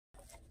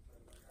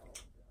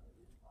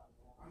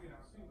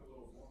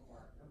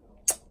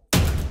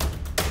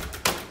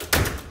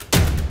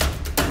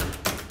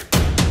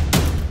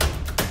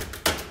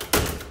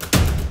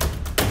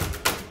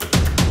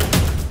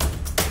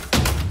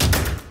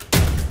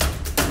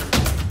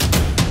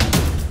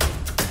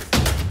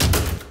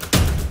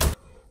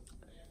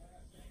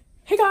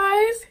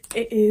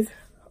It is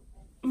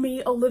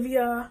me,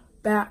 Olivia,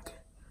 back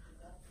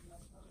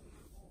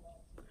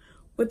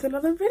with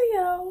another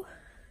video,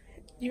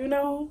 you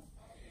know.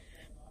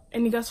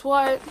 And guess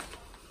what?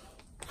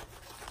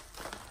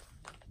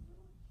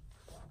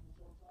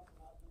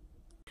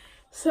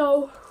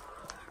 So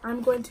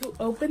I'm going to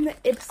open the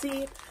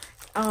Ipsy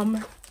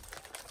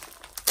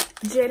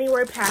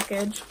January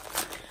package.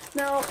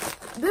 Now,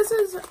 this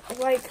is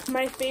like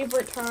my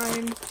favorite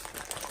time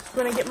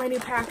when I get my new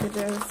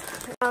packages.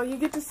 Now, you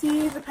get to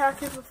see the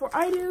package before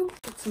I do.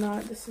 It's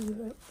not, this is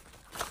it.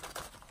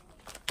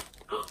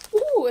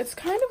 Ooh, it's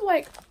kind of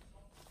like,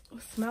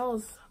 it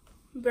smells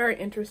very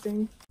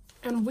interesting.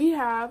 And we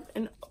have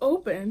an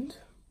opened,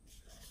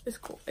 it's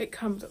cool. It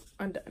comes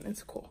undone,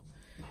 it's cool.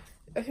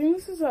 I think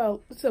this is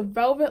it's a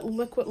velvet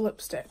liquid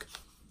lipstick.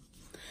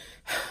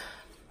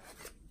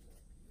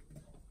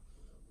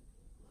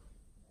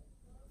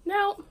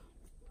 Now,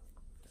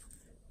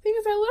 thing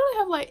is, I literally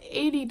have like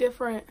 80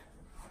 different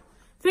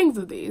things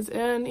of these,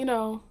 and you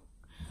know,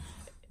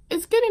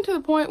 it's getting to the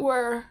point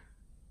where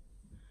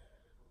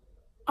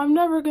I'm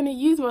never gonna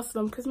use most of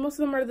them because most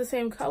of them are the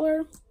same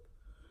color,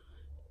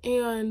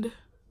 and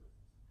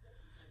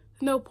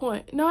no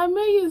point. Now, I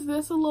may use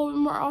this a little bit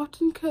more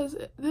often because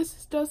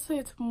this does say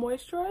it's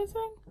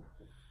moisturizing,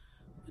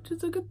 which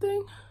is a good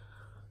thing.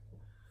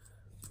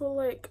 But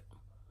like,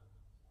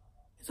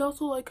 it's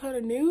also like kind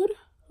of nude,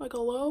 like a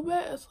little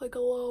bit. It's like a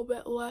little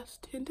bit less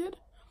tinted.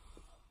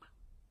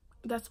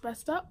 That's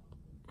messed up.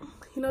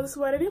 You know, this is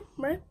what I do,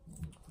 right?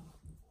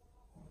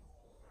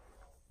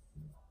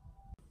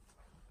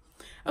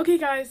 Okay,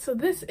 guys, so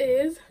this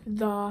is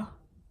the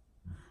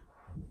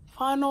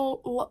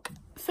final look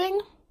thing.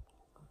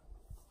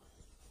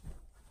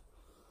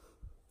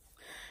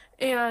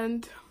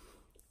 And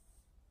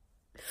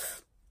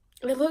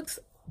it looks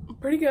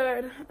pretty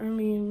good. I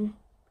mean,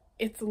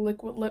 it's a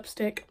liquid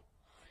lipstick.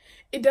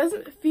 It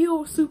doesn't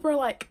feel super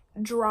like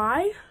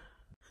dry.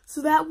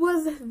 So that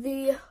was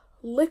the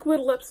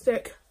liquid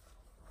lipstick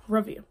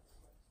review.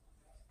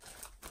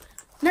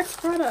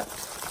 Next product.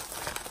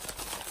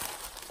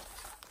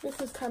 This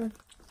is kind of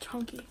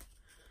chunky.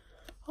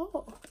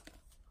 Oh.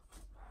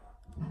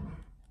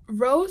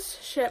 Rose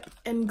Ship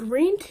and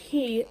green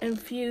tea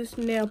infused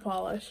nail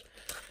polish.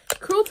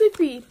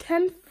 Cruelty-free,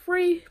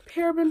 10-free,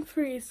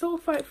 paraben-free,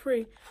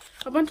 sulfite-free.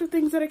 A bunch of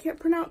things that I can't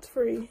pronounce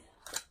free.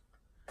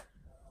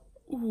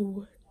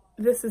 Ooh,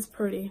 this is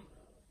pretty.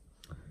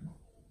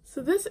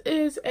 So this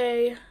is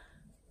a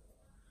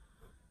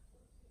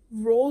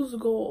rose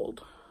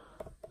gold.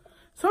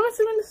 So I'm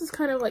assuming this is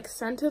kind of like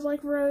scented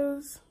like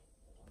rose.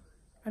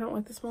 I don't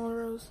like the smell of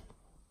rose.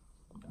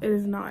 It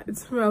is not. It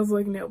smells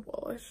like nail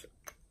polish.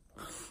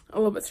 A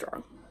little bit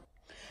strong.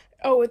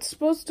 Oh, it's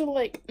supposed to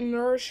like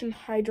nourish and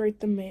hydrate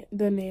the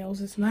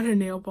nails. It's not a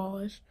nail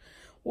polish.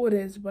 Well, it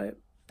is, but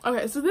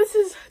okay. So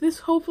this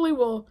hopefully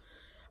will.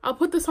 I'll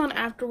put this on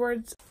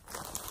afterwards.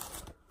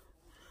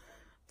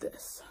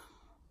 This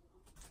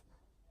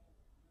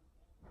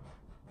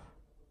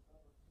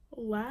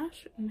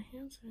lash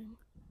enhancing.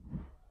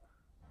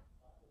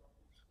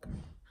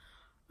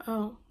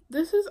 Oh,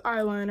 this is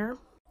eyeliner.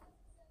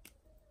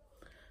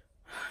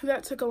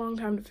 That took a long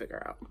time to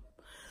figure out.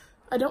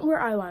 I don't wear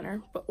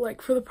eyeliner, but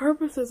like for the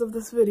purposes of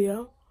this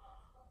video,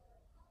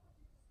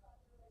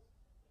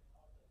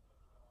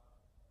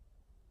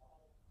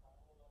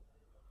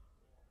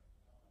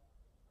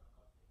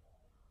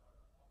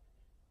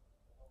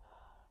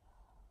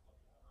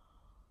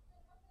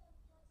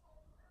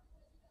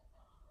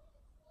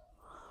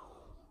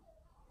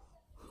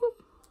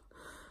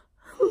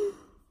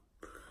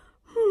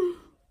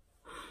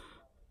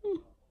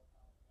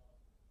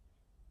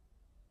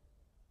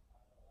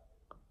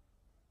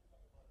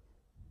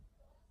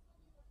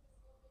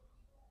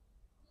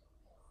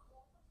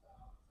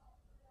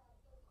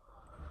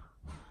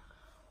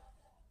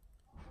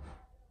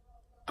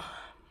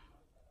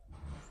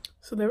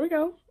 so there we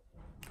go.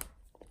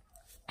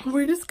 I'm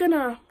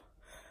gonna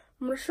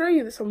show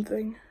you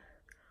something.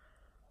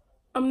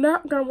 I'm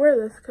not gonna wear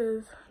this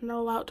because I'm not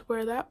allowed to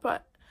wear that,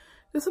 but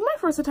this is my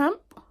first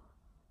attempt.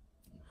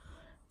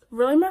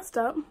 Really messed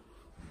up.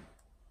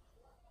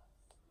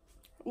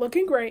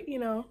 Looking great, you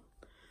know.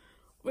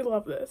 We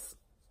love this.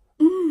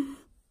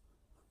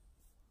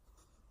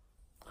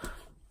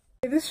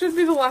 This should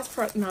be the last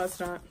part. No, it's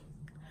not.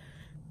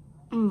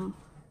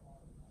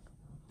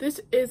 This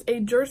is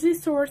a Jersey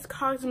Source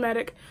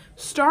Cosmetic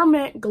Star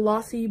Mint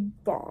Glossy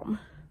Balm.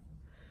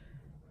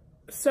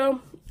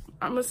 So,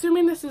 I'm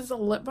assuming this is a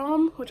lip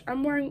balm, which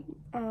I'm wearing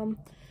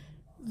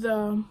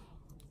the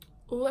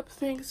lip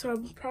thing, so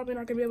I'm probably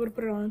not going to be able to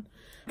put it on.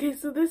 Okay,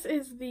 so this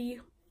is the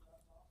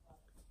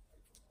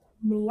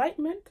Light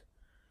Mint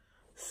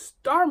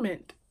Star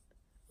Mint.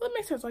 That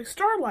makes sense, like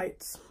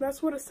starlights.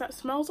 That's what it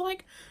smells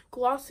like.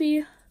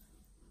 Glossy,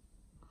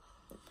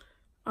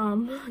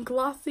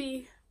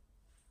 glossy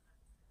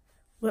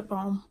lip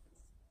balm.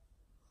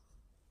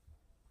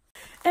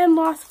 And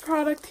last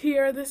product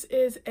here, this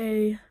is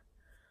a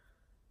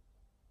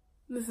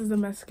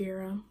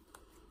mascara.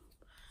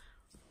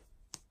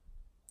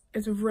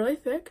 It's really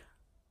thick.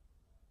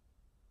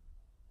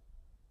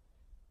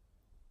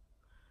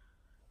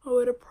 Oh,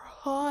 it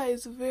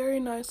applies very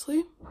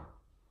nicely.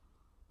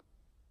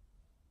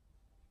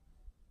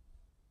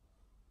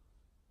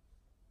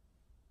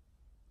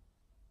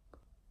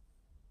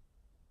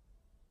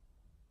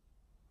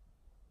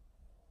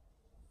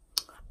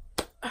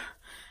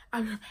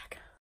 I'll be right back.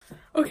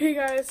 Okay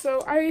guys,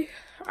 so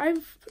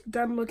I've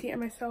done looking at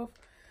myself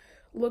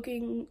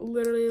looking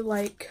literally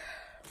like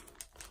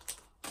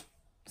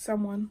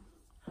someone.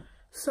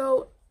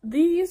 So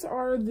these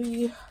are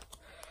the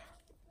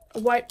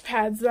white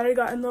pads that I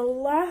got in the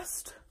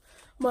last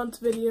month's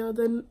video,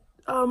 then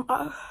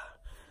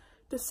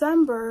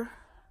December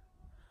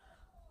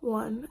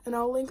one, and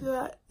I'll link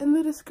that in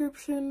the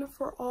description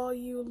for all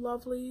you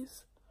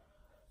lovelies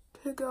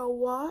to go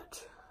watch.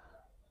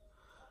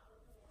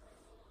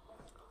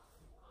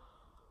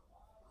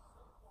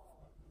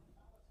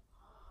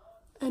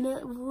 And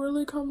it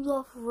really comes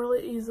off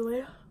really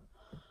easily.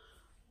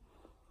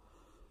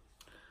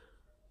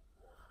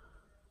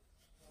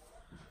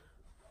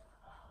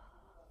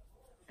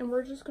 And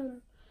we're just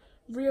gonna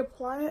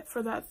reapply it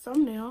for that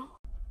thumbnail.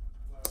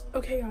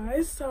 Okay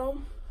guys,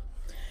 so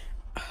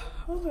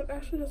oh, it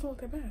actually doesn't look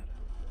that bad.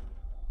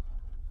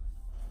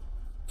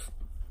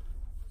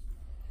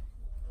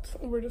 So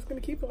we're just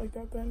gonna keep it like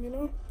that then, you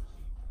know?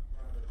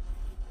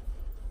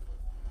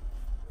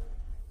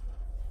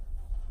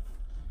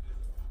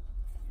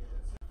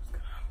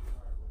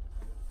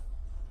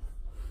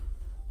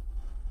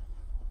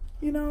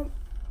 You know,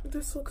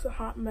 this looks a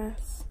hot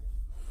mess.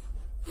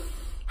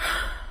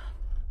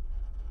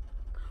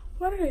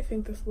 Why did I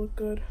think this looked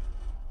good?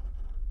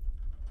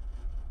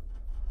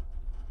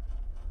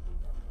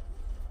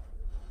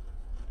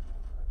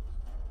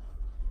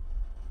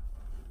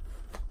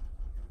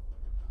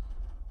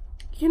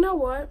 You know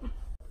what?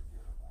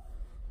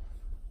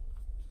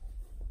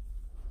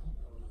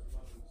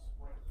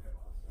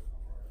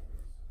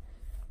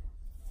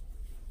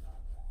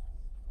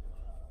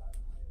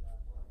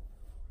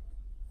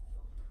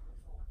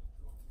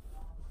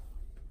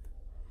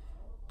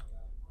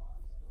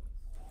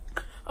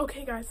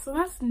 Okay guys, so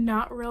that's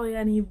not really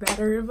any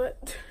better,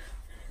 but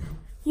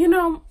you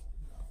know,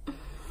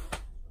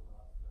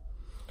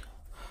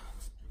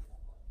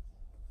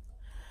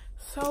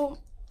 so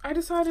I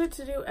decided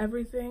to do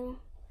everything.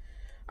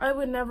 I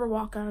would never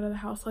walk out of the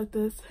house like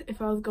this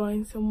if I was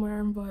going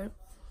somewhere, but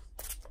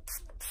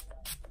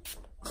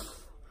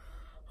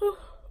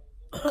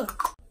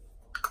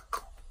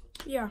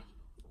yeah,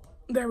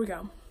 there we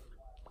go.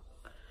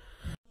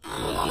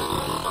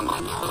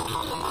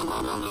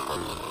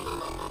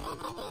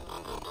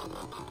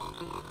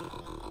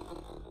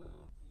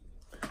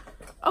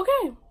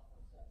 Okay,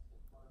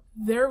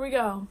 there we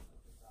go.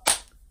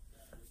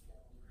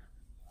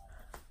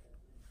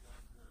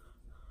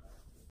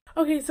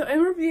 Okay, so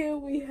in review,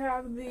 we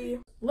have the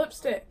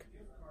lipstick,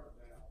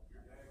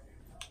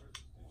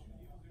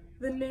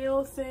 the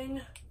nail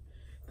thing,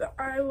 the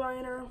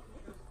eyeliner,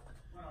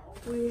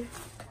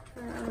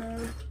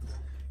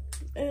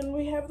 and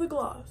we have the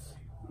gloss.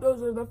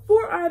 Those are the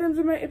 4 items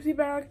in my Ipsy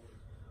bag.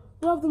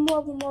 Love them,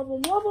 love them, love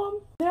them, love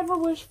them. Never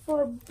wish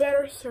for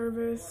better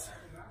service.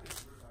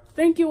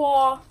 Thank you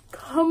all.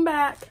 Come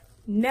back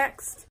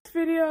next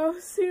video.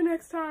 See you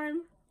next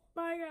time.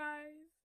 Bye guys.